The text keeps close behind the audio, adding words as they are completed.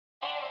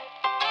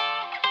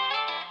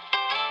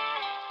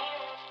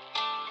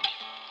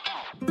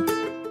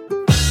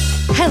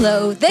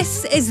Hello,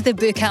 this is The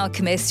Book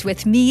Alchemist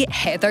with me,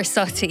 Heather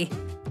Suttie.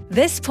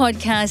 This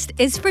podcast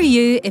is for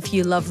you if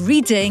you love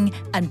reading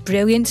and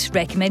brilliant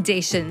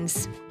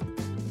recommendations.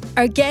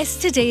 Our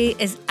guest today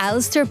is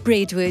Alistair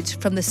Braidwood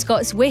from the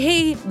Scots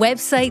Wihey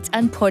website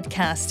and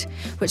podcast,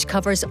 which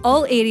covers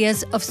all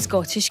areas of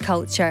Scottish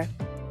culture.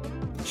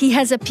 He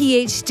has a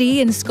PhD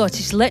in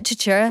Scottish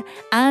literature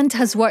and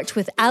has worked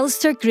with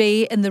Alistair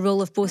Gray in the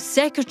role of both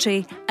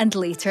secretary and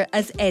later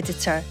as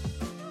editor.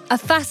 A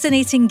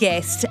fascinating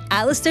guest,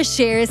 Alistair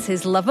shares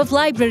his love of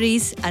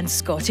libraries and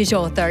Scottish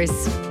authors.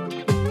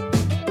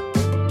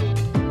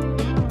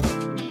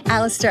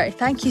 Alistair,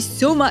 thank you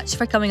so much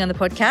for coming on the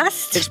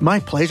podcast. It's my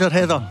pleasure,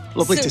 Heather.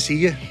 Lovely to see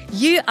you.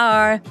 You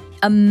are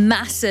a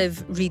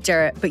massive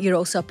reader, but you're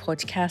also a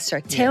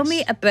podcaster. Tell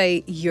me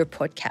about your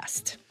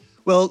podcast.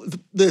 Well,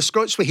 the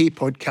Scots Wihey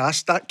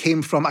podcast, that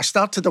came from, I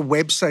started a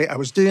website. I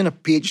was doing a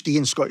PhD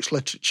in Scottish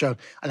literature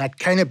and I'd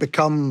kind of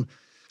become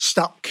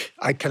stuck.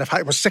 I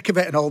was sick of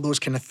it and all those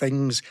kind of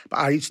things, but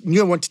I knew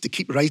I wanted to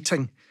keep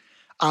writing.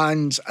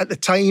 And at the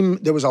time,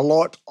 there was a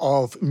lot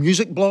of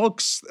music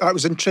blogs I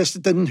was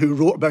interested in who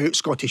wrote about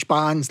Scottish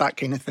bands, that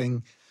kind of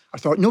thing. I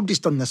thought, nobody's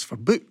done this for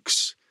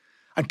books.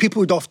 And people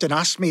would often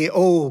ask me,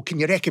 oh,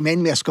 can you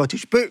recommend me a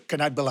Scottish book?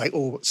 And I'd be like,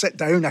 oh, sit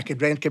down, I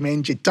could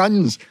recommend you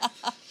tons.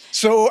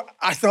 So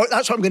I thought,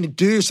 that's what I'm going to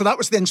do. So that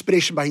was the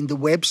inspiration behind the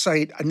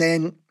website. And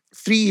then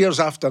 3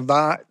 years after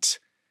that,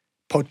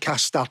 podcasts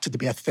started to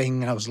be a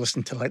thing. I was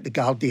listening to like the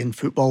Guardian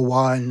football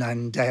one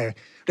and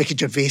Ricky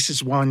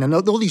Gervais's one and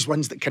all these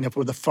ones that kind of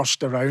were the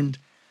first around.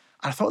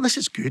 And I thought, this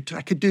is good.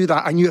 I could do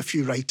that. I knew a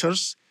few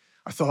writers.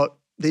 I thought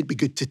they'd be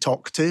good to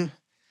talk to.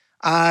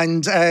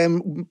 And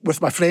with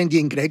my friend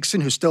Ian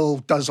Gregson, who still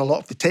does a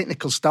lot of the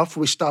technical stuff,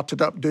 we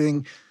started up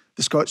doing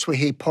the Scots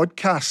Wihey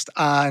podcast.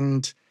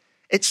 And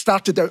it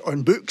started out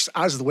on books,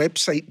 as the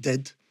website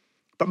did.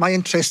 But my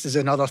interest is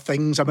in other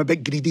things. I'm a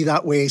bit greedy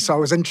that way. So I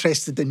was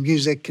interested in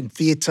music and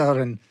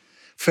theatre and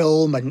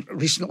film and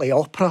recently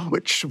opera,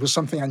 which was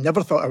something I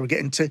never thought I would get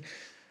into.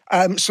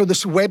 So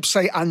this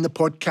website and the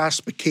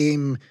podcast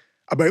became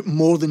about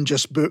more than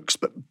just books,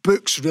 but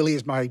books really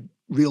is my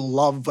real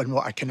love and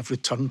what I kind of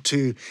return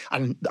to.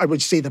 And I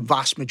would say the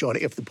vast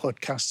majority of the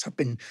podcasts have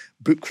been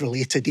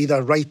book-related,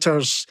 either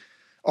writers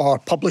or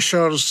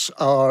publishers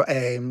or,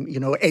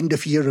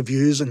 end-of-year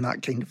reviews and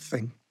that kind of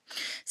thing.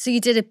 So you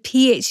did a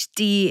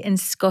PhD in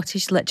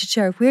Scottish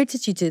literature. Where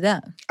did you do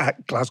that?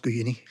 At Glasgow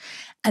Uni.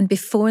 And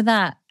before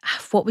that,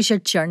 what was your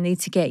journey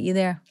to get you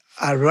there?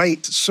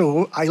 Right.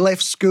 So I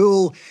left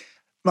school.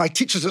 My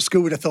teachers at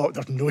school would have thought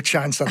there's no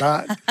chance of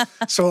that.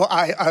 So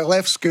I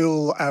left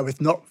school with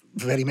not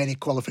very many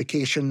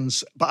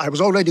qualifications, but I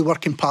was already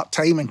working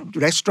part-time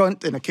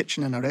in a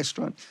kitchen in a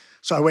restaurant.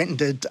 So I went and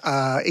did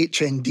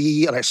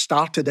HND, or I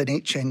started an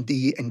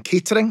HND in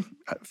catering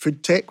at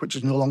Food Tech, which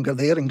is no longer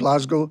there in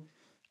Glasgow.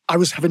 I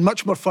was having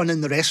much more fun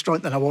in the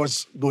restaurant than I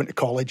was going to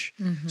college.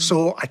 Mm-hmm.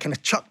 So I kind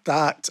of chucked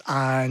that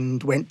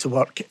and went to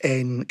work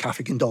in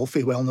Cafe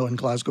Gandolfi, well-known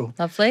Glasgow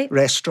Lovely.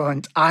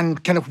 Restaurant,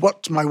 and kind of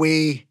worked my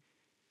way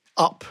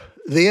up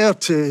there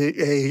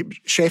to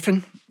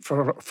chefing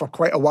for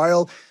quite a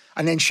while,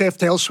 and then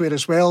chefed elsewhere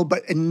as well.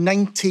 But in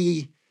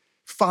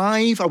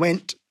 95, I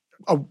went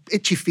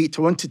itchy feet.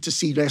 I wanted to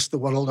see the rest of the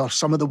world or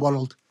some of the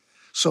world.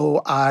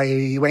 So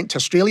I went to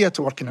Australia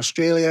to work in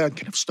Australia and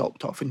kind of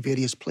stopped off in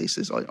various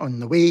places on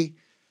the way.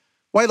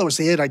 While I was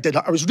there,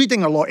 I was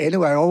reading a lot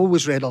anyway. I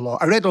always read a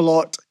lot. I read a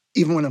lot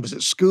even when I was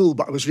at school,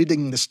 but I was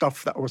reading the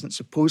stuff that I wasn't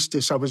supposed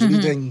to. So I was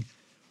reading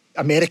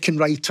American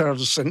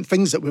writers and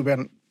things that we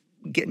weren't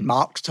getting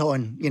marked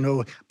on,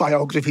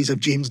 biographies of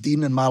James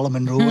Dean and Marilyn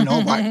Monroe and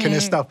all that kind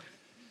of stuff.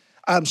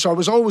 So I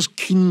was always a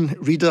keen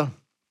reader.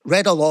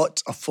 Read a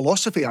lot of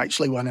philosophy,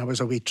 actually, when I was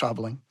away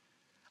travelling.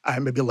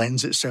 Maybe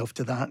lends itself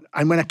to that.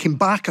 And when I came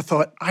back, I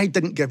thought, I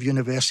didn't give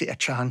university a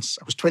chance.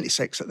 I was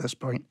 26 at this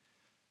point.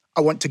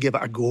 I want to give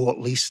it a go at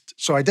least.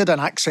 So I did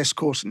an access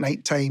course at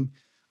night time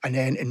and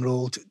then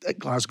enrolled at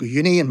Glasgow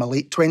Uni in my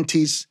late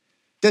 20s.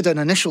 Did an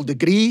initial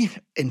degree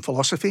in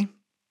philosophy,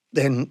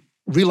 then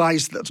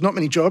realised that there's not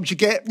many jobs you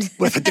get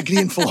with a degree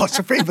in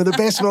philosophy for the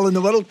best will in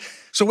the world.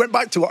 So went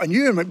back to what I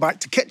knew and went back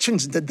to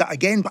kitchens and did that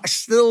again. But I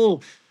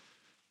still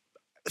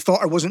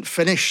thought I wasn't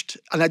finished.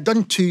 And I'd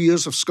done 2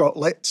 years of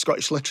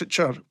Scottish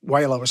literature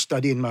while I was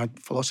studying my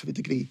philosophy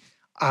degree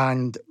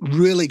and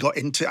really got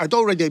into it. I'd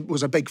already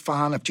was a big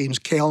fan of James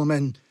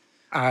Kelman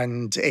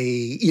and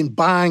Ian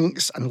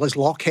Banks and Liz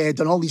Lockhead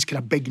and all these kind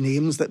of big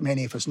names that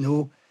many of us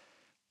know.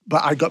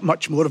 But I got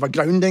much more of a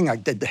grounding. I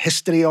did the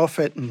history of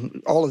it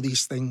and all of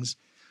these things.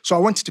 So I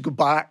wanted to go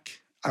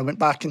back. I went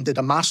back and did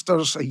a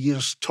master's, a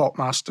year's top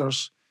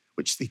master's,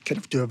 which they kind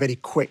of do a very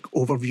quick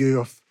overview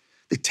of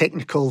the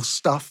technical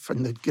stuff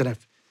and the kind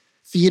of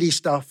theory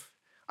stuff.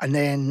 And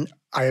then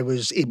I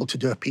was able to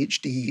do a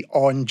PhD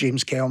on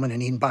James Kelman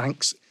and Ian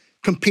Banks,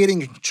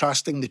 comparing and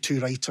contrasting the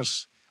two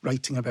writers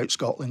writing about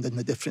Scotland and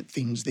the different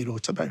themes they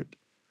wrote about.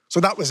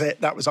 So that was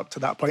it. That was up to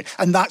that point.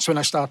 And that's when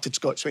I started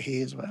Scots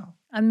Wihey as well.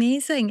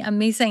 Amazing,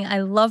 amazing. I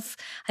love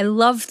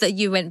that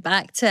you went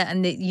back to it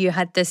and that you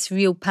had this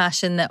real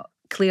passion that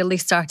clearly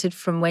started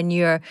from when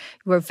you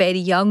were very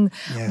young.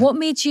 Yeah. What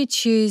made you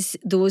choose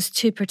those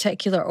two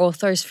particular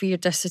authors for your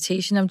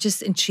dissertation? I'm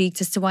just intrigued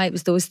as to why it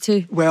was those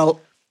two. Well,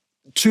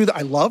 two that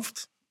I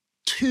loved.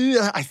 Two,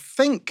 I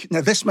think,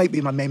 now this might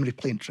be my memory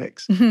playing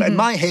tricks, but in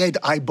my head,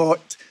 I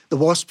bought The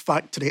Wasp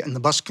Factory and The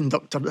Bus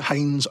Conductor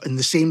Hinds on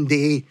the same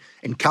day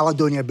in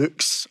Caledonia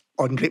Books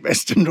on Great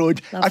Western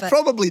Road. I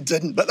probably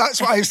didn't, but that's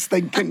what I was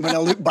thinking when I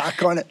look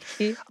back on it.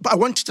 Yeah. But I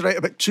wanted to write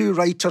about two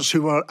writers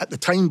who were at the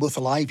time both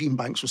alive. Ian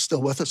Banks was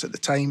still with us at the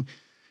time,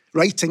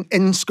 writing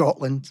in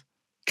Scotland,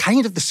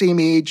 kind of the same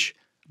age,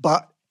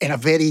 but in a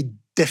very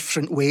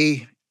different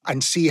way,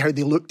 and see how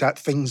they looked at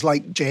things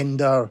like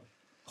gender,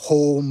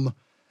 home,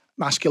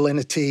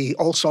 masculinity,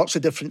 all sorts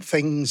of different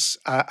things,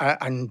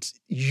 and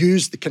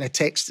use the kind of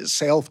text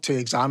itself to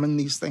examine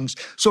these things.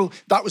 So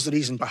that was the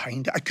reason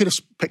behind it. I could have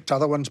picked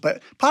other ones,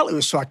 but partly it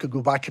was so I could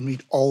go back and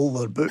read all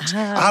their books.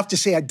 I have to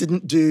say I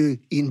didn't do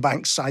Ian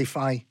Banks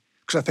sci-fi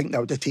because I think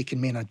that would have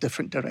taken me in a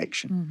different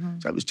direction.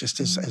 So it was just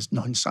as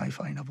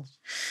non-sci-fi novels.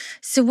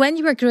 So when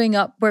you were growing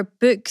up, were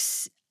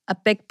books a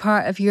big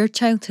part of your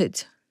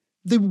childhood?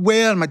 They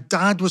were. My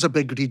dad was a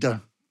big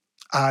reader.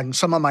 And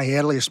some of my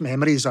earliest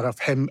memories are of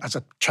him as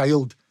a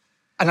child.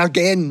 And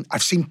again,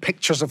 I've seen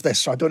pictures of this,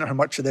 so I don't know how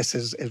much of this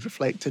is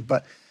reflected,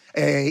 but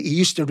he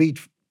used to read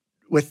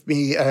with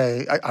me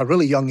at a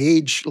really young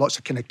age, lots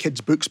of kind of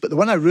kids' books. But the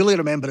one I really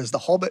remember is The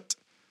Hobbit.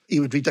 He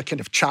would read a kind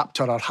of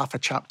chapter or half a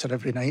chapter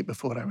every night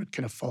before I would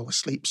kind of fall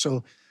asleep.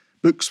 So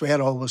books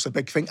were always a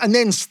big thing. And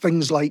then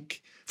things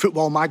like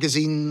football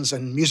magazines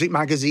and music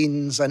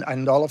magazines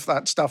and all of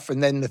that stuff.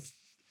 And then the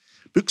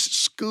books at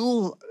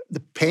school, the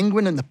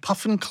Penguin and the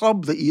Puffin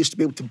Club, that you used to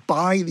be able to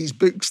buy these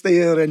books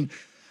there. And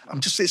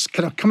it's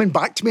kind of coming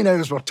back to me now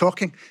as we're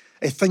talking.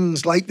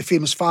 Things like the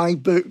Famous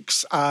Five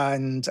books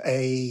and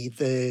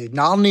the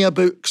Narnia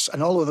books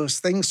and all of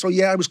those things. So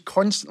yeah, I was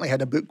constantly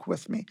had a book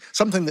with me,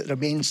 something that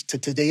remains to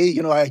today.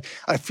 You know,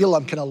 I feel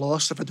I'm kind of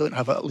lost if I don't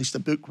have at least a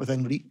book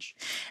within reach.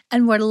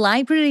 And were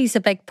libraries a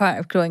big part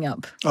of growing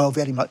up? Oh,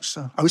 very much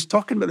so. I was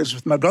talking about this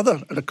with my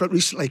brother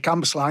recently,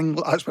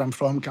 Cambuslang, that's where I'm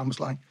from,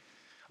 Cambuslang.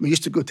 We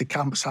used to go to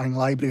Cambuslang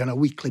Library on a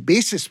weekly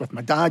basis with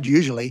my dad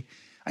usually,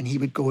 and he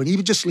would go and he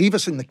would just leave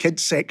us in the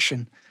kids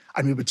section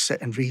and we would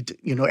sit and read,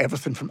 you know,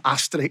 everything from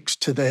Asterix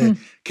to the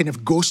kind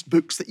of ghost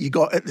books that you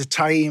got at the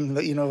time,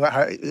 that, you know,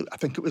 I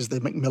think it was the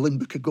Macmillan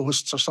Book of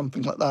Ghosts or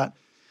something like that.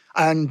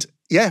 And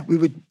yeah, we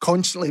would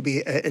constantly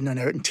be in and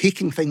out and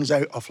taking things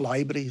out of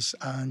libraries,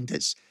 and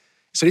it's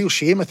a real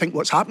shame. I think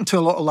what's happened to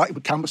a lot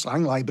of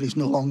Cambuslang libraries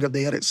no longer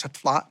there, it's at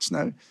flats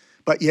now.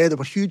 But yeah, they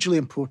were hugely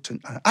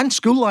important. And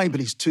school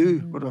libraries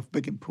too were of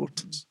big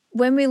importance.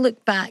 When we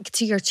look back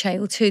to your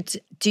childhood,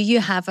 do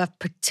you have a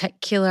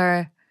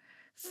particular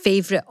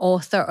favourite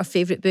author or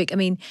favourite book? I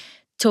mean,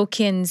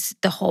 Tolkien's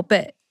The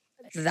Hobbit,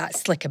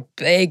 that's like a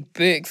big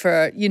book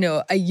for, you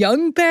know, a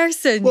young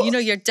person. Well, you know,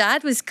 your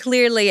dad was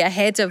clearly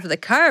ahead of the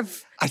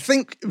curve. I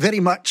think very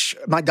much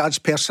my dad's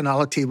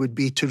personality would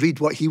be to read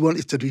what he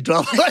wanted to read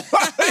rather than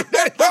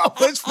that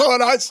was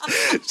for us.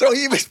 So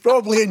he was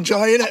probably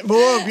enjoying it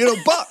more, you know.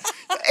 But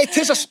it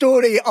is a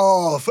story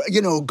of,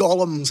 you know,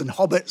 golems and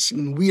hobbits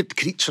and weird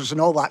creatures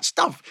and all that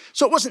stuff.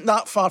 So it wasn't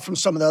that far from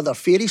some of the other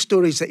fairy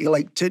stories that you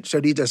like to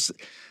read.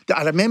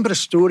 I remember a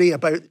story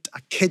about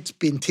a kid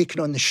being taken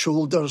on the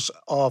shoulders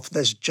of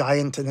this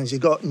giant, and as he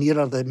got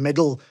nearer the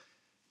middle,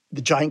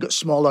 the giant got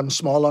smaller and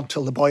smaller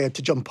until the boy had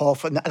to jump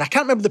off. And I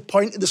can't remember the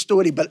point of the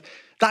story, but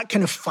that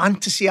kind of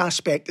fantasy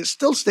aspect, it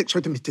still sticks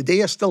with me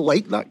today. I still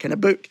like that kind of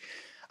book.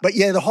 But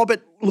yeah, The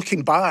Hobbit,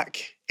 looking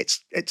back,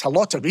 it's a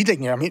lot of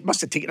reading. I mean, it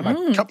must have taken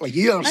him a couple of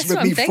years. That's with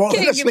what me I'm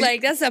thinking.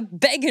 Like, that's a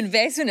big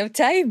investment of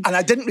time. And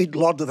I didn't read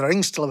Lord of the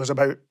Rings till I was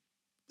about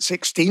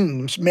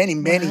 16, many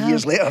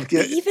years later. But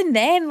even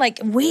then, like,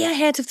 way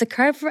ahead of the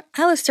curve,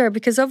 Alistair,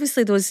 because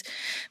obviously those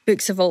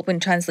books have all been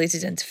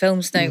translated into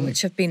films now,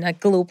 which have been a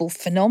global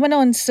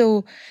phenomenon.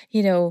 So,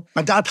 you know,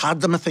 my dad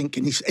had them, I think,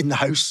 in the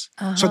house.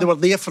 So they were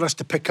there for us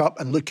to pick up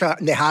and look at,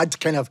 and they had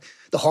kind of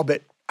The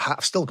Hobbit.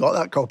 I've still got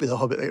that copy of The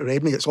Hobbit that you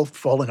read me. It's all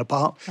falling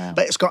apart. Wow.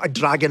 But it's got a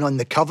dragon on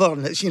the cover,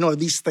 and it's, you know,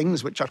 these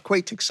things which are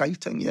quite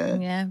exciting, yeah.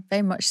 Yeah,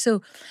 very much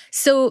so.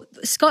 So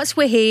Scots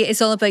Wi Hae is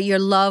all about your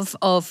love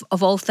of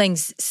all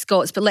things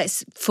Scots, but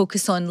let's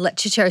focus on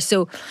literature.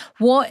 So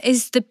what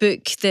is the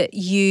book that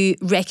you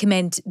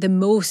recommend the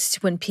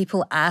most when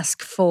people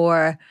ask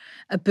for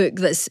a book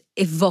that's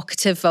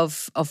evocative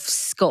of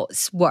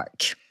Scots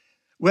work?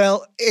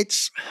 Well,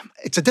 it's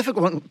a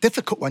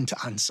difficult one to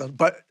answer,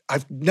 but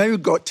I've now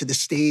got to the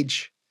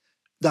stage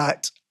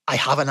that I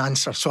have an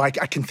answer, so I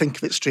can think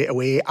of it straight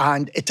away.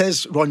 And it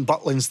is Ron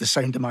Butlin's The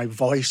Sound of My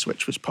Voice,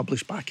 which was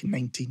published back in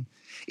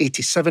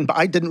 1987. But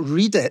I didn't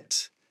read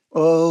it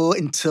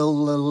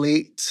until the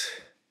late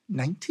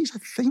 90s, I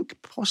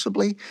think,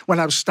 possibly,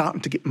 when I was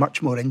starting to get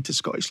much more into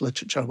Scottish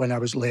literature, when I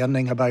was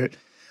learning about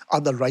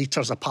other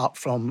writers apart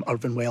from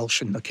Irvine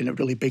Welsh and the kind of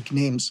really big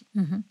names.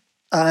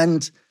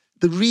 And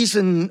the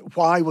reason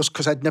why was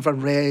because I'd never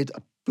read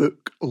a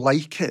book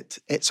like it.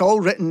 It's all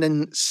written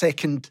in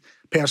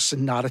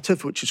second-person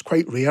narrative, which is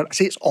quite rare. I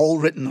say it's all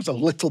written. There's a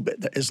little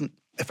bit that isn't.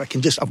 if I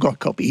can just, I've got a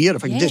copy here,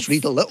 if I can just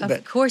read a little bit.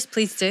 Of course,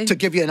 please do. To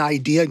give you an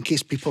idea in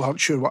case people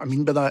aren't sure what I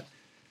mean by that.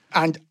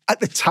 And at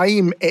the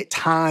time, it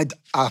had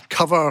a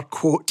cover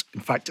quote. In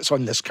fact, it's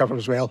on this cover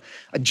as well.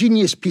 A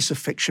genius piece of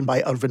fiction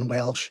by Irvine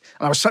Welsh.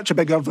 And I was such a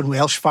big Irvine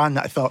Welsh fan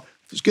that I thought,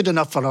 if it's good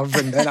enough for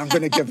Irvine, then I'm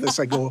going to give this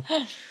a go.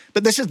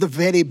 But this is the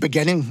very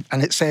beginning.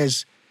 And it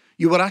says,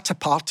 you were at a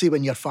party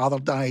when your father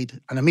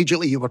died, and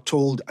immediately you were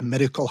told a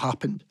miracle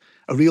happened.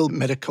 A real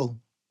miracle.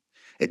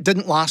 It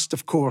didn't last,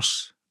 of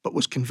course, but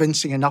was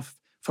convincing enough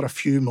for a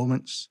few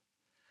moments.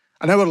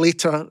 An hour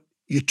later,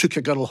 you took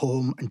a girl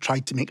home and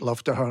tried to make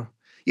love to her.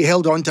 You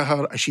held on to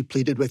her as she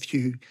pleaded with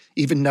you.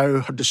 Even now,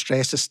 her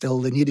distress is still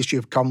the nearest you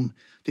have come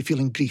to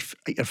feeling grief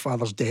at your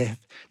father's death.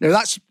 Now,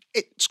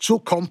 it's so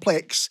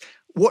complex.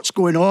 What's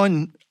going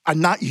on?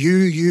 And that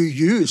you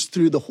is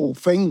through the whole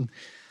thing.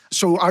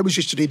 So I was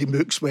used to reading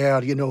books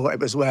where, it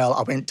was, well,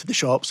 I went to the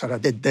shops or I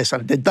did this or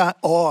I did that.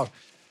 Or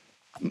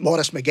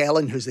Maurice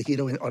Magellan, who's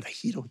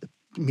the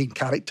main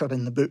character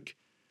in the book,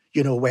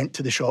 went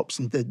to the shops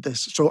and did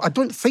this. So I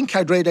don't think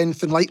I'd read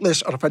anything like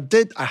this, or if I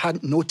did, I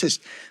hadn't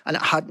noticed and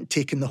it hadn't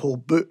taken the whole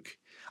book.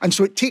 And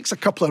so it takes a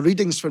couple of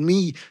readings for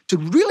me to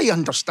really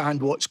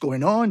understand what's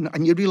going on.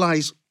 And you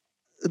realise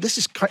this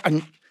is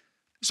and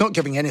it's not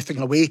giving anything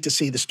away to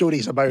say the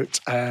story's about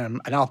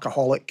an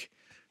alcoholic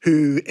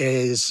who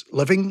is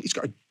living, he's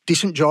got a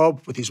decent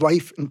job with his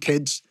wife and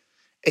kids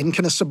in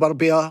kind of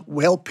suburbia,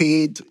 well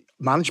paid,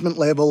 management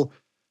level,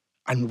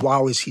 and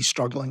wow, is he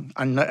struggling.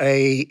 To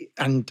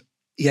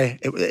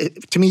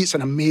me, it's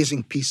an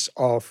amazing piece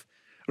of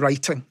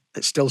writing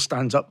that still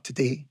stands up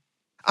today.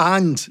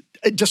 And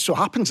it just so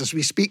happens as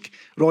we speak,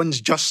 Ron's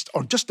just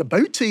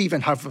about to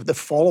even have the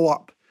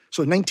follow-up.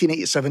 So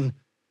 1987,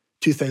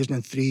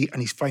 2003,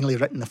 and he's finally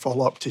written the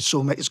follow-up to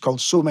it's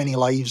called So Many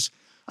Lives,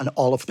 and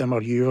All of Them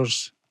Are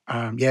Yours.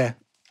 And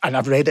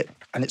I've read it,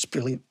 and it's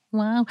brilliant.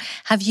 Wow.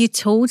 Have you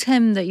told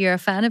him that you're a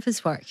fan of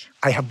his work?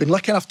 I have been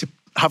lucky enough to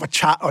have a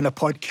chat on a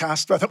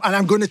podcast with him, and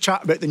I'm going to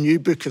chat about the new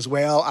book as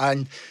well.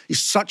 And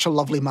he's such a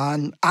lovely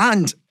man.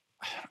 And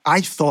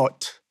I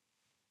thought,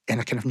 in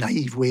a kind of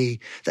naive way,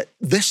 that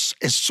this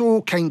is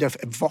so kind of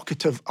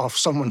evocative of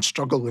someone's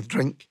struggle with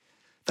drink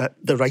that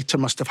the writer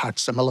must have had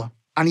similar.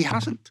 And he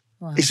hasn't.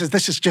 Wow. He says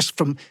this is just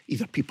from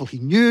either people he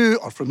knew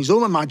or from his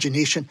own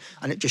imagination,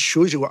 and it just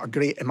shows you what a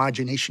great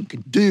imagination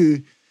can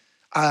do.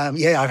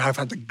 I've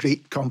had a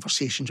great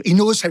conversation. He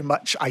knows how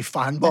much I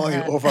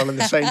fanboy over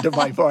the sound of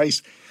my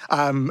voice.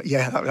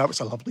 That was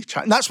a lovely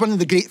chat. And that's one of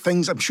the great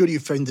things, I'm sure you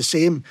found the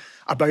same,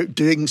 about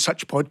doing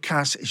such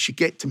podcasts, is you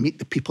get to meet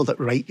the people that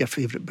write your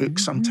favourite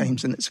books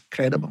sometimes, and it's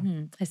incredible.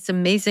 It's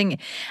amazing.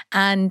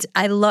 And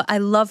I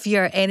love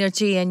your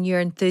energy and your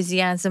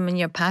enthusiasm and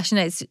your passion.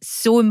 It's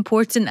so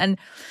important. And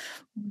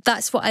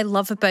that's what I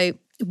love about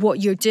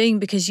what you're doing,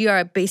 because you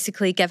are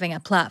basically giving a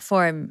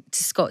platform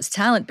to Scots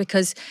talent,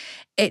 because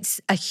it's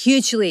a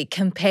hugely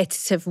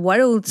competitive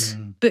world,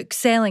 book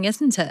selling,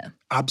 isn't it?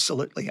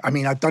 Absolutely. I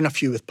mean, I've done a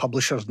few with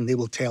publishers, and they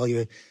will tell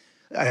you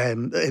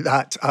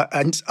that.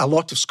 And a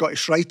lot of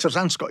Scottish writers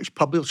and Scottish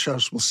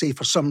publishers will say,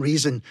 for some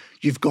reason,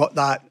 you've got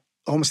that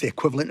almost the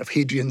equivalent of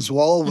Hadrian's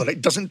Wall, where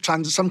it doesn't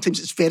translate. Sometimes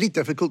it's very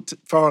difficult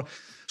for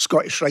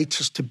Scottish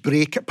writers to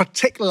break it,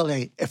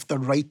 particularly if they're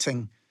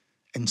writing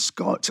in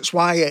Scots. It's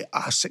why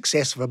a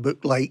success of a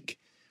book like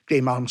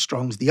Graham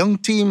Armstrong's The Young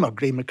Team or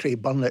Graham McCrae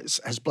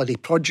Burnett's His Bloody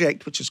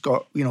Project, which has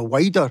got,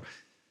 wider,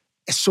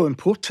 is so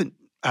important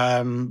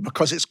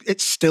because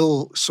it's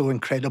still so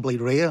incredibly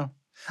rare.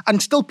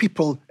 And still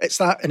people, it's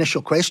that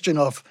initial question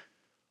of,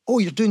 oh,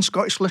 you're doing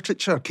Scottish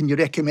literature, can you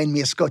recommend me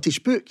a Scottish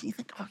book? And you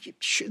think,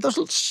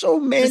 there's so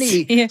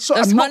many. There's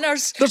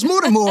hunters. There's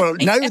more and more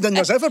now than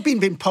there's ever been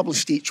being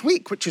published each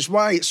week, which is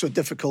why it's so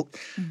difficult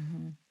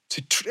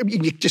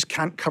you just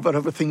can't cover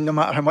everything no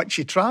matter how much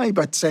you try.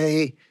 But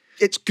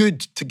it's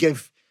good to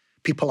give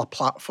people a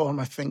platform,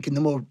 I think. And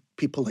the more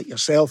people like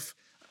yourself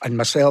and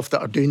myself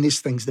that are doing these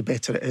things, the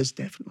better it is,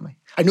 definitely.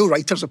 I know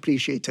writers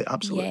appreciate it,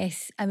 absolutely.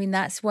 Yes. I mean,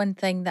 that's one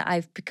thing that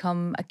I've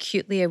become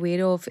acutely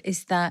aware of,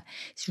 is that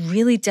it's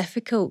really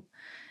difficult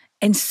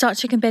in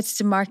such a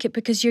competitive market,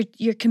 because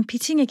you're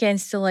competing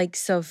against the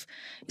likes of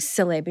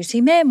celebrity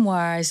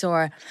memoirs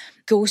or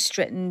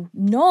ghostwritten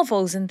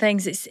novels and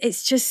things.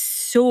 It's just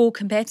so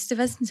competitive,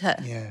 isn't it?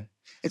 Yeah,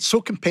 it's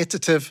so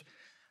competitive,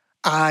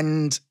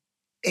 and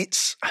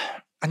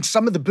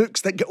some of the books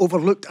that get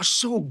overlooked are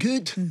so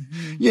good.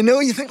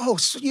 You think,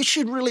 so you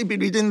should really be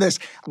reading this.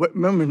 I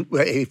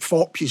remember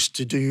FOP used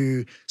to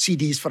do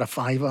CDs for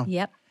 £5.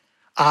 Yep.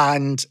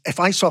 And if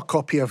I saw a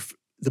copy of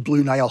the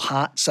Blue Nile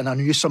hats and I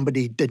knew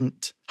somebody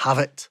didn't have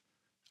it,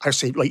 I would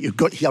say, you've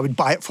got here, I would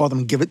buy it for them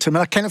and give it to them.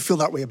 And I kind of feel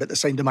that way about the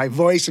sound of my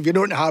voice. If you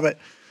don't have it,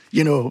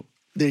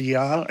 there you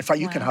are. In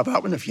fact, you can have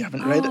that one if you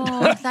haven't read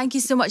it. Thank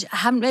you so much. I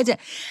haven't read it,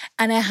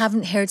 and I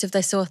haven't heard of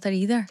this author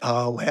either.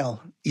 Oh,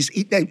 well.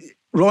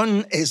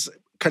 Ron is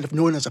kind of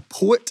known as a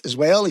poet as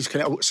well. He's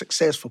kind of a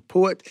successful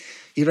poet.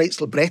 He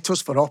writes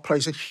librettos for opera.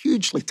 He's a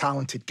hugely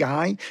talented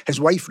guy. His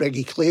wife,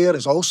 Reggie Clare,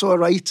 is also a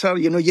writer.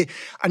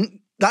 And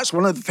that's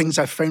one of the things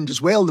I've found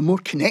as well. The more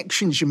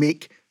connections you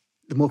make,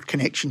 the more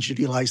connections you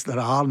realise there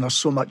are, and there's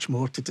so much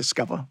more to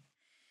discover.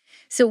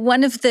 So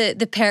one of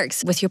the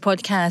perks with your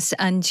podcast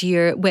and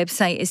your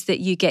website is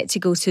that you get to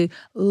go to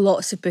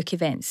lots of book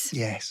events.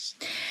 Yes.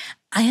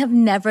 I have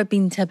never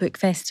been to a book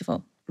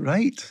festival.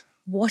 Right.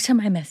 What am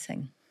I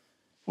missing?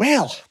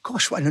 Well,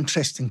 gosh, what an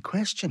interesting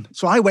question.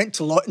 So I went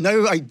to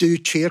now I do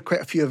chair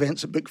quite a few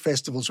events at book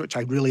festivals, which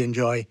I really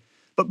enjoy.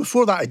 But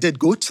before that, I did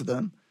go to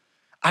them.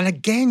 And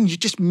again, you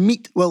just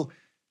meet,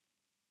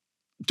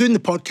 doing the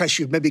podcast,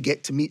 you'd maybe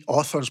get to meet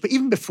authors. But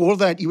even before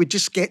that, you would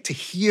just get to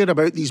hear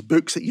about these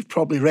books that you've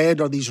probably read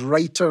or these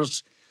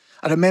writers.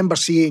 I remember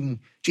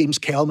seeing James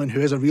Kelman, who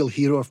is a real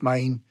hero of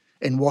mine,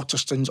 in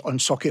Waterstones on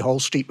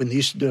Sauchiehall Street when they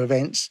used to do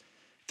events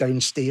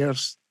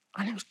downstairs.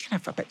 And I was kind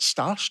of a bit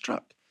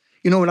starstruck.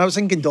 You know, when I was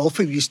in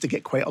Gandolfo, we used to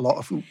get quite a lot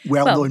of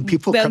well-known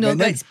people come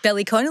in. It's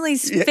Billy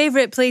Connolly's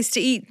favourite place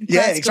to eat.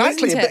 Yeah,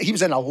 exactly. But he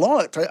was in a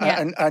lot,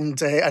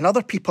 and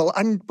other people.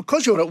 And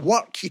because you were at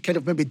work, you kind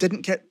of maybe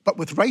didn't get. But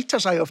with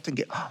writers, I often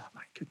get, oh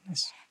my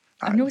goodness.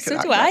 I know, so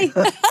do I.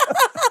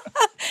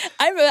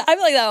 I'm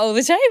like that all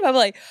the time. I'm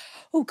like,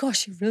 oh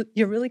gosh,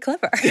 you're really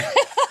clever.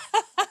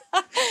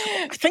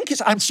 I think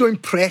I'm so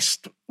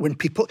impressed when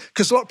people,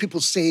 because a lot of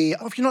people say,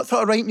 oh, have you not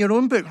thought of writing your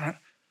own book?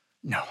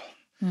 No.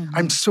 Mm-hmm.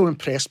 I'm so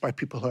impressed by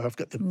people who have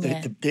got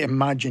the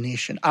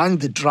imagination and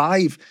the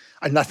drive.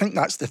 And I think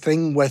that's the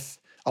thing with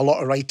a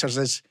lot of writers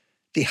is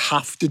they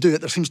have to do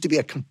it. There seems to be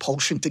a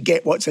compulsion to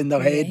get what's in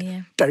their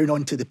head down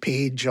onto the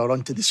page or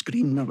onto the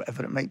screen or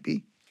whatever it might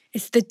be.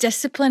 It's the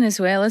discipline as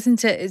well,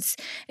 isn't it?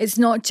 It's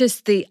not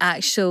just the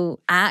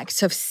actual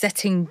act of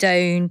sitting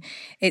down.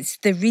 It's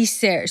the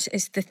research,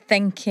 it's the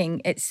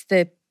thinking, it's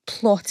the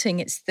plotting,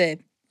 it's the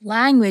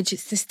language,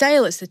 it's the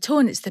style, it's the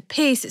tone, it's the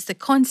pace, it's the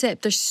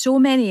concept. There's so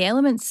many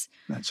elements.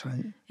 That's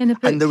right. In a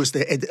book. And there was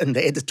the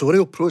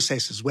editorial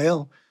process as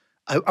well.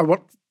 I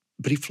worked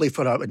briefly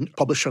for a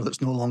publisher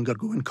that's no longer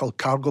going called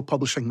Cargo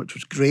Publishing, which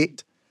was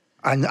great.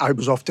 And I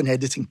was often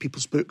editing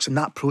people's books, and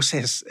that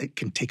process, it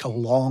can take a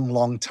long,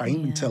 long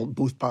time until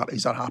both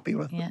parties are happy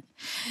with it.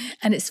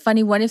 And it's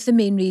funny, one of the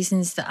main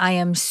reasons that I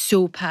am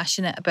so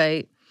passionate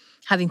about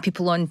having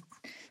people on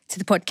to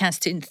the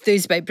podcast to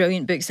enthuse about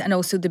brilliant books, and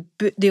also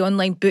the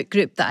online book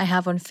group that I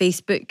have on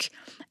Facebook,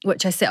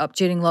 which I set up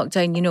during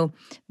lockdown, you know,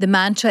 the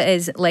mantra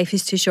is life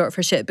is too short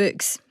for shit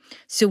books.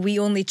 So we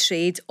only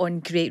trade on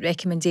great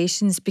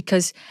recommendations,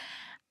 because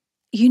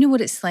you know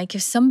what it's like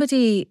if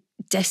somebody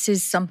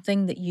disses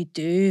something that you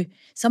do,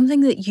 something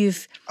that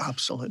you've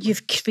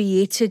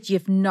created,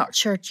 you've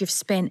nurtured, you've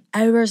spent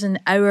hours and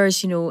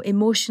hours, you know,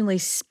 emotionally,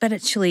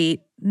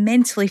 spiritually,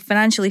 mentally,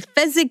 financially,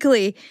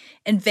 physically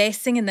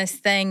investing in this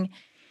thing.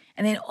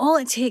 And then all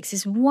it takes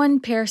is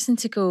one person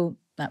to go,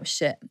 that was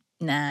shit.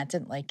 Nah, I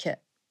didn't like it.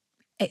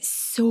 It's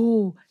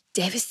so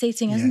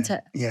devastating, isn't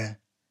it? Yeah.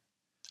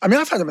 I mean,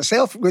 I've had it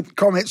myself with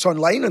comments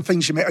online and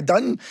things you might have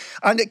done,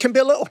 and it can be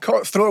a little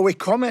throwaway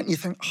comment, and you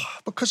think,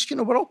 because, you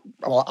know,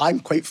 I'm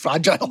quite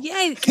fragile.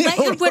 Yeah,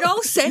 we're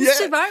all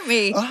sensitive, aren't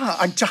we?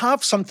 And to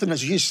have something,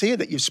 as you say,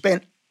 that you've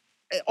spent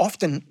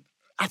often,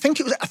 I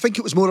think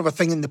it was more of a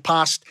thing in the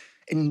past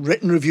in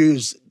written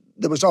reviews.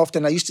 There was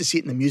often, I used to see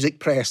it in the music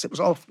press, it was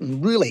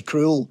often really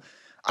cruel.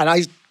 And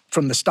I,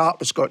 from the start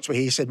with Scots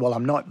Way, said, well,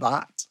 I'm not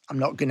that. I'm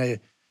not going to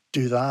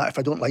do that. If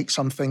I don't like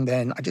something,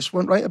 then I just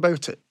won't write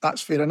about it.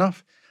 That's fair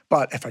enough.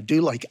 But if I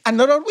do like it, and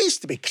there are ways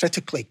to be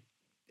critically,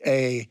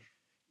 kind,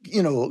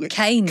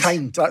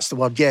 that's the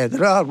word, yeah.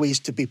 There are ways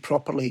to be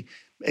properly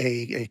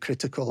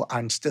critical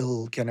and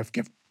still kind of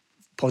give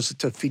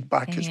positive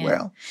feedback as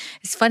well.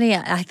 It's funny,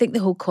 I think the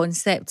whole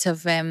concept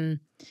of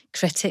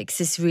critics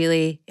is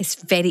it's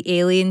very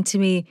alien to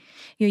me.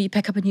 You know, you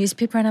pick up a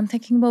newspaper and I'm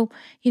thinking, well,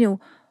 you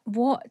know,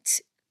 what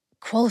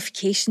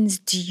qualifications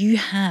do you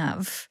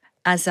have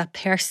as a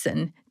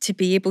person to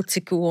be able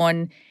to go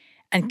on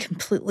and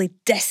completely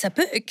diss a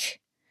book?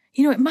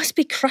 You know, it must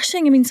be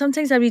crushing. I mean,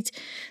 sometimes I read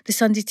the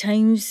Sunday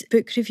Times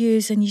book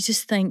reviews and you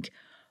just think,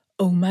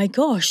 oh my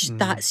gosh,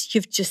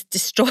 you've just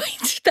destroyed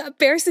that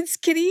person's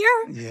career.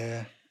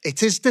 Yeah,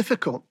 it is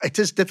difficult. It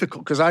is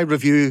difficult because I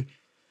review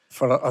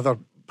for other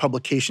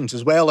publications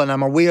as well, and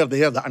I'm aware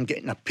there that I'm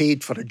getting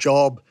paid for a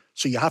job,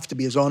 so you have to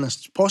be as honest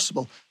as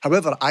possible.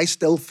 However, I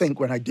still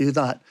think when I do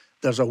that,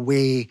 there's a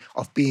way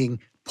of being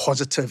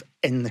positive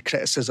in the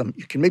criticism.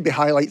 You can maybe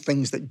highlight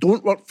things that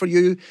don't work for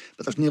you,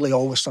 but there's nearly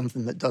always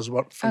something that does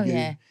work for you.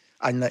 Yeah.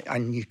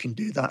 And you can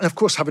do that. And of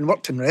course, having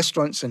worked in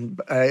restaurants and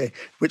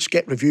which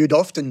get reviewed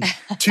often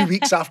 2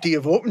 weeks after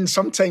you've opened,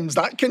 sometimes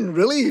that can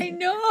really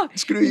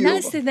screw you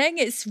That's over. The thing.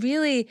 It's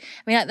really,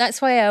 I mean,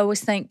 that's why I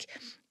always think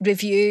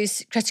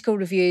critical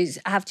reviews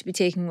have to be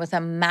taken with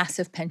a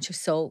massive pinch of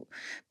salt,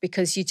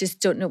 because you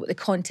just don't know what the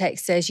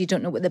context is. You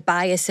don't know what the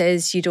bias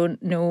is. You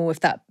don't know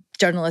if that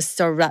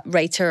journalist or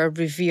writer or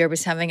reviewer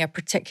was having a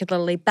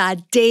particularly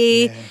bad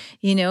day,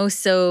 you know,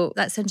 so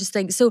that's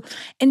interesting. So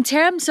in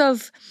terms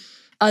of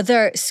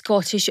other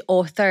Scottish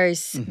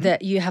authors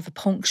that you have a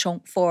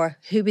penchant for,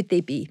 who would they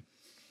be?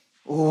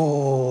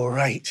 Oh,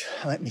 right.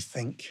 Let me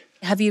think.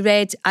 Have you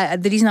read,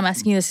 the reason I'm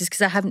asking you this is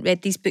because I haven't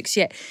read these books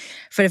yet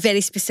for a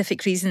very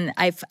specific reason.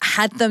 I've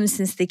had them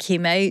since they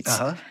came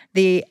out.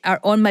 They are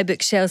on my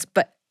bookshelves,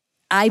 but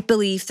I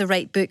believe the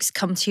right books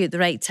come to you at the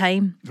right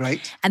time. Right.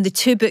 And the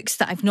two books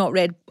that I've not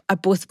read are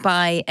both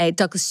by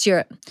Douglas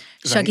Stewart,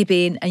 Shuggie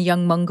Bain and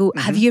Young Mungo.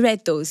 Have you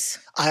read those?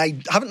 I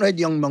haven't read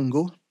Young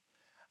Mungo.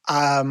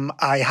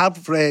 I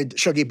have read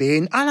Shuggie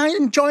Bain and I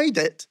enjoyed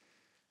it.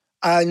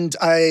 And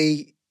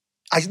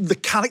the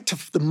character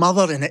of the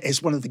mother in it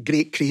is one of the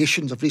great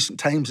creations of recent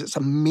times. It's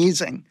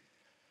amazing.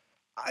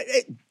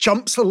 It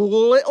jumps a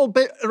little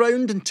bit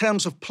around in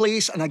terms of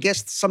place, and I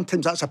guess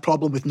sometimes that's a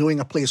problem with knowing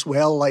a place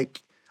well,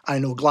 like I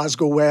know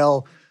Glasgow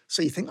well.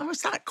 So you think, oh,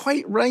 is that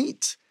quite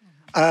right?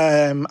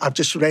 I've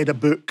just read a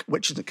book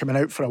which isn't coming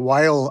out for a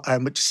while,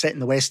 which is set in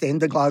the West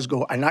End of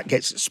Glasgow, and that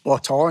gets it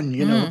spot on,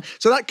 you know.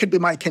 So that could be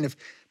my kind of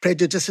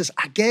prejudices.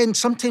 Again,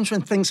 sometimes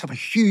when things have a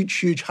huge,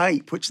 huge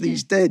hype, which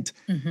these did,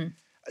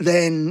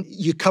 then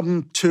you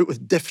come to it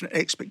with different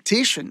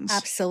expectations.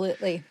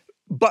 Absolutely.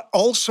 But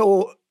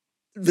also,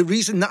 the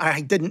reason that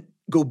I didn't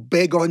go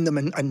big on them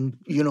and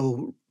you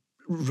know,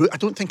 I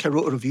don't think I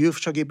wrote a review of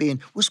Shuggie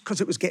Bain was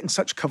because it was getting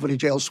such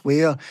coverage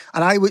elsewhere.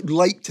 And I would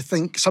like to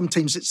think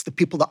sometimes it's the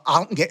people that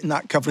aren't getting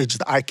that coverage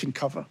that I can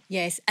cover.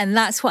 Yes, and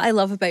that's what I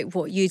love about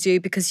what you do,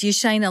 because you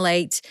shine a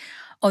light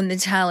on the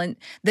talent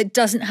that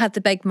doesn't have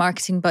the big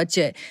marketing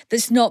budget,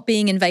 that's not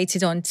being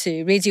invited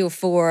onto Radio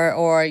 4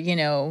 or, you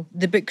know,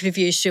 the book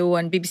review show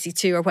on BBC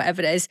Two or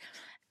whatever it is.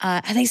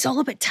 I think it's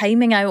all about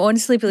timing. I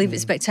honestly believe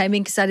it's about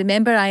timing, because I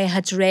remember I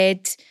had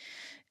read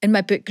in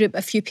my book group,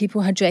 a few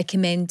people had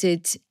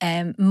recommended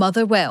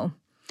Motherwell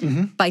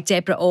by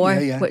Deborah Orr,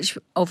 which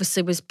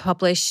obviously was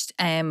published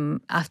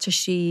after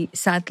she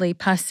sadly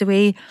passed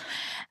away.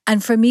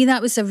 And for me,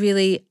 that was a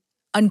really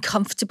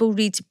uncomfortable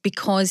read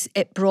because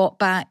it brought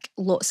back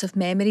lots of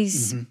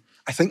memories.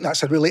 I think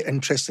that's a really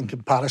interesting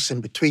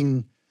comparison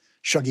between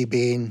Shuggie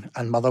Bain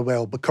and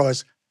Motherwell,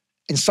 because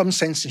in some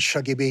senses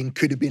Shuggie Bain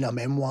could have been a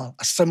memoir,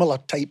 a similar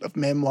type of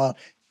memoir.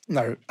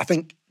 Now, I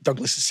think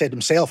Douglas has said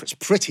himself, it's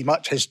pretty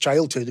much his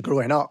childhood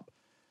growing up.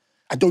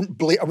 I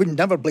would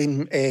never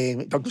blame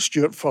Douglas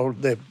Stewart for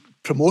the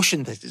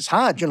promotion that it's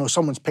had. You know,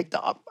 someone's picked it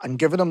up and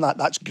given him that.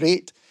 That's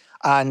great.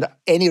 And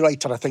any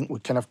writer, I think,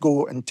 would kind of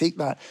go and take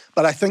that.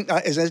 But I think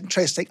that is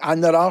interesting.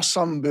 And there are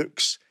some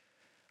books,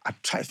 I'm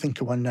trying to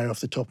think of one now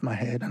off the top of my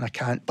head, and I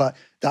can't, but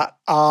that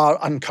are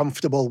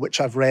uncomfortable, which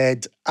I've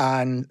read.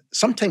 And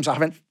sometimes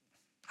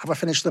have I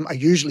finished them? I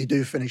usually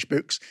do finish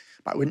books,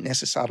 but I wouldn't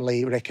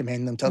necessarily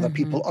recommend them to other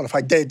people. Or if I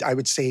did, I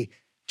would say,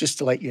 just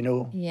to let you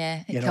know.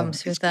 Yeah, it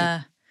comes with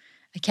a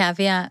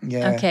caveat.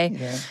 Yeah, okay.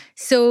 Yeah.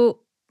 So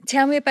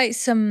tell me about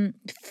some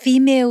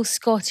female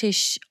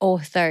Scottish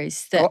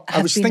authors that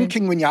I was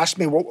thinking when you asked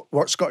me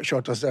what Scottish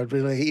authors I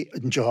really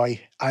enjoy,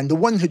 and the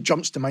one who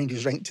jumps to mind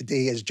who's right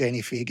today is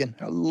Jenny Fagan.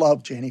 I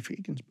love Jenny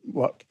Fagan's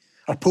work,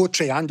 her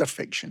poetry and her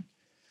fiction.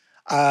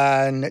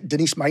 And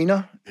Denise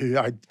Minor, who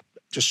I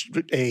just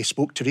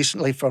spoke to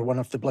recently for one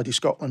of the Bloody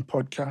Scotland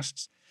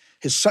podcasts,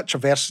 is such a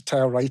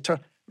versatile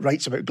writer,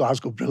 writes about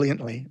Glasgow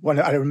brilliantly. When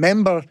I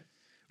remember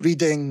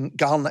reading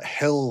Garnet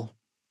Hill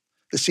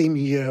the same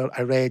year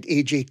I read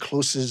A.J.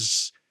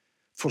 Close's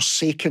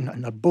Forsaken,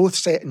 and they're both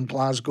set in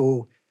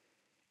Glasgow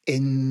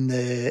in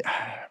the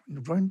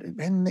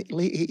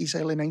late 80s,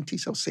 early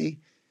 90s, I'll say.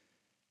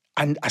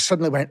 And I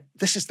suddenly went,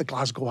 this is the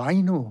Glasgow I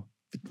know.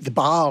 The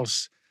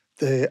bars,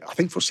 I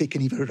think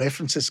Forsaken even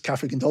references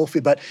Cafe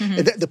Gandolfi, but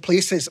the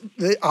places,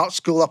 the art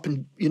school up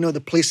in, you know,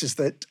 the places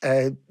that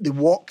they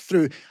walk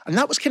through. And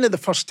that was kind of the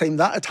first time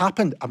that had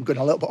happened. I'm going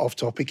a little bit off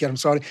topic here, I'm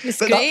sorry. It's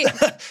great.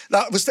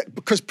 That was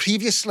because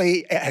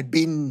previously it had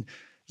been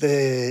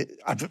a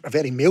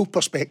very male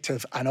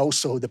perspective, and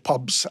also the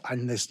pubs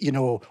and this, you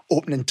know,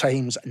 opening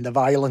times and the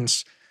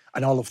violence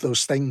and all of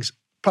those things.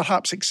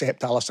 Perhaps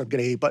except Alistair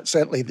Gray, but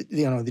certainly,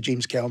 the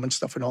James Kelman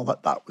stuff and all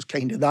that, that was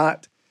kind of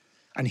that.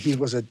 And here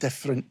was a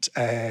different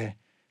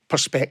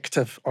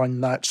perspective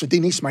on that. So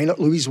Denise Minor,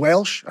 Louise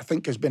Welsh, I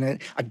think has been,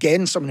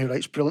 again, someone who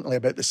writes brilliantly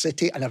about the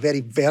city and a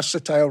very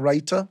versatile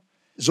writer.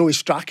 Zoe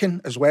Strachan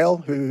as well,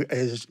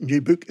 whose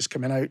new book is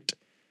coming out.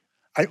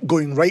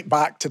 Going right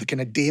back to the kind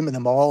of dame of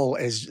them all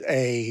is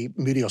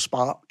Muriel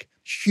Spark.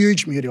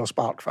 Huge Muriel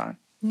Spark fan.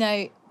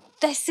 Now,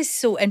 this is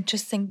so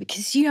interesting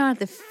because you are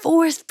the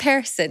fourth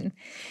person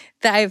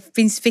that I've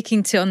been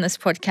speaking to on this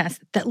podcast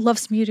that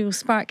loves Muriel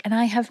Spark, and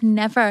I have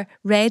never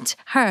read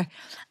her.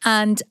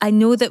 And I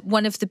know that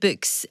one of the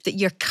books that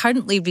you're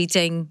currently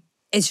reading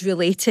is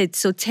related.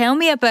 So tell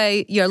me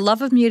about your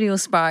love of Muriel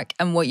Spark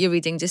and what you're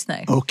reading just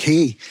now.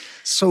 Okay.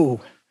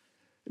 So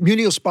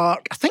Muriel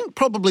Spark, I think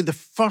probably the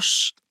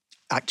first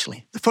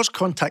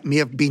contact may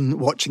have been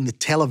watching the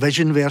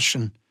television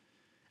version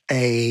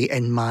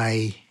it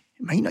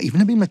might not even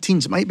have been my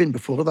teens, it might have been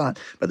before that,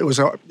 but there was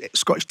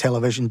Scottish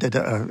television did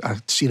a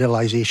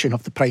serialisation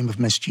of The Prime of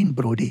Miss Jean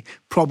Brodie,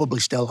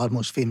 probably still her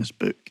most famous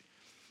book.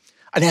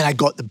 And then I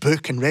got the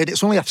book and read it.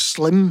 It's only a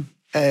slim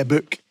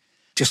book,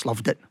 just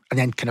loved it. And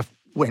then kind of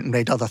went and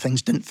read other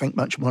things, didn't think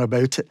much more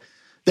about it.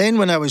 Then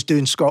when I was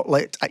doing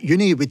Scotlit at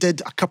uni, we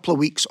did a couple of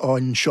weeks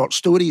on short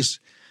stories.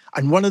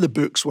 And one of the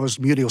books was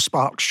Muriel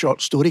Sparks'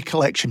 short story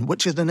collection,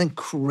 which is an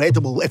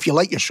incredible, if you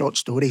like your short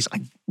stories,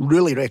 I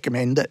really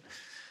recommend it.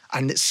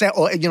 And it's set,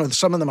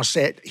 some of them are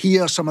set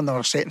here, some of them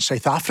are set in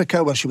South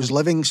Africa where she was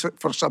living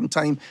for some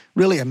time.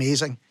 Really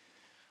amazing.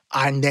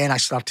 And then I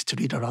started to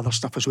read her other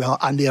stuff as well.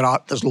 And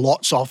there's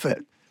lots of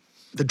it.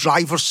 The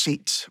Driver's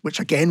Seat, which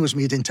again was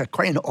made into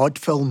quite an odd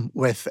film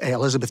with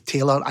Elizabeth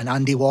Taylor and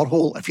Andy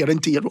Warhol. If you're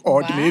into your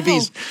odd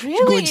movies,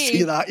 really? Go and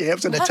see that. Yeah,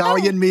 it's an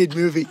Italian-made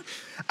movie.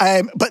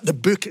 But the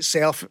book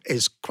itself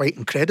is quite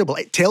incredible.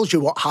 It tells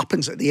you what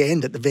happens at the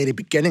end, at the very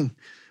beginning.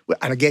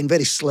 And again,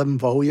 very slim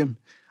volume.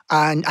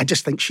 And I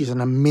just think she's an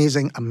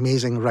amazing,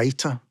 amazing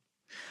writer.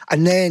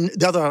 And then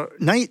the other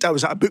night, I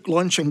was at a book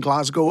launch in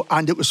Glasgow,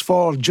 and it was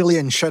for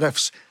Gillian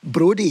Sheriff's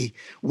Brodie,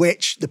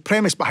 which the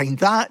premise behind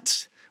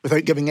that,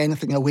 without giving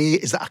anything away,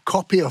 is that a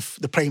copy of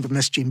The Prime of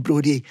Miss Jane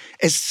Brodie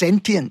is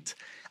sentient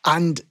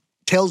and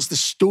tells the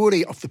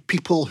story of the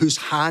people whose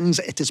hands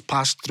it has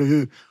passed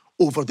through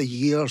over the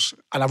years.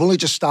 And I've only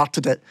just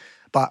started it,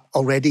 but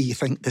already you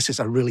think this is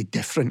a really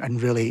different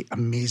and really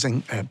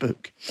amazing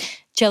book.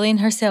 Gillian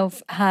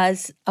herself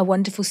has a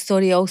wonderful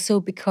story also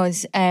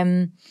because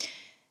in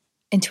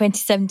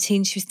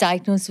 2017 she was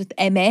diagnosed with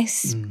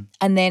MS,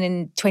 and then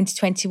in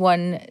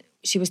 2021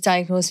 she was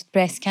diagnosed with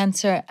breast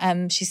cancer.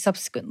 She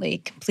subsequently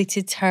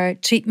completed her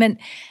treatment,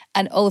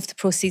 and all of the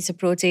proceeds of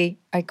Brodie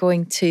are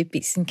going to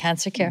Beatson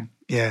Cancer Care.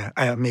 Yeah,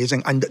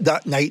 amazing. And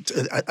that night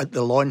at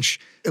the launch,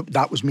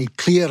 that was made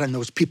clear, and there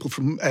was people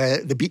from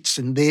the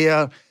Beatson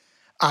there,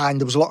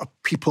 and there was a lot of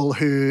people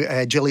who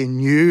Gillian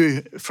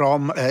knew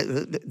from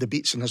the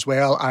Beatson as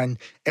well. And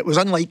it was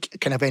unlike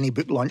kind of any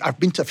book launch. I've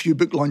been to a few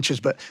book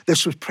launches, but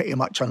this was pretty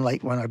much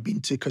unlike one I've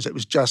been to because it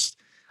was just...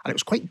 And it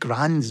was quite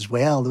grand as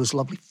well. There was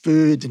lovely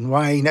food and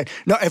wine.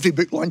 Not every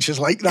book launch is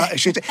like that.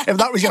 If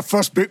that was your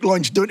first book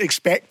launch, don't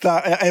expect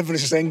that at every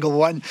single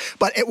one.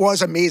 But it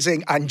was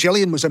amazing. And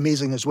Gillian was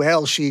amazing as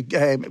well. She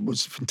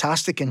was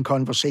fantastic in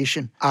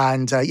conversation.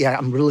 And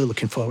I'm really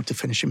looking forward to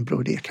finishing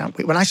Brodie. I can't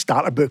wait. When I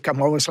start a book,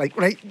 I'm always like,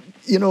 right,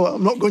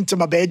 I'm not going to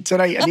my bed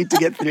tonight. I need to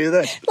get through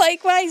this.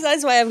 Likewise,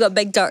 that's why I've got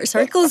big dark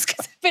circles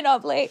because I've been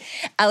up late.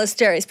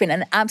 Alistair, it's been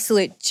an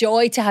absolute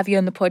joy to have you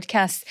on the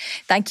podcast.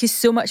 Thank you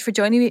so much for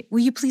joining me. Will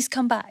you please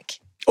come back?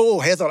 Oh,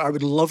 Heather, I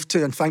would love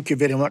to, and thank you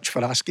very much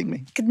for asking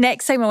me.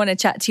 Next time I want to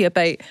chat to you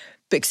about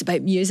books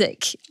about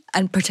music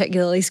and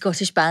particularly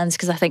Scottish bands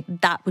because I think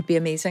that would be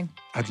amazing.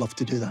 I'd love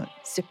to do that.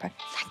 Super.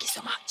 Thank you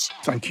so much.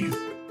 Thank you.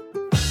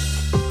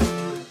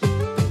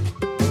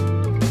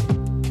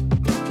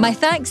 My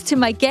thanks to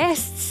my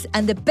guests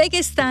and the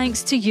biggest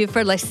thanks to you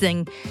for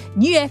listening.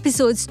 New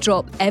episodes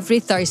drop every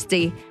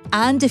Thursday.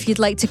 And if you'd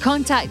like to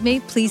contact me,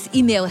 please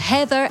email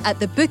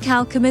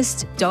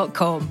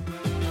heather@thebookalchemist.com.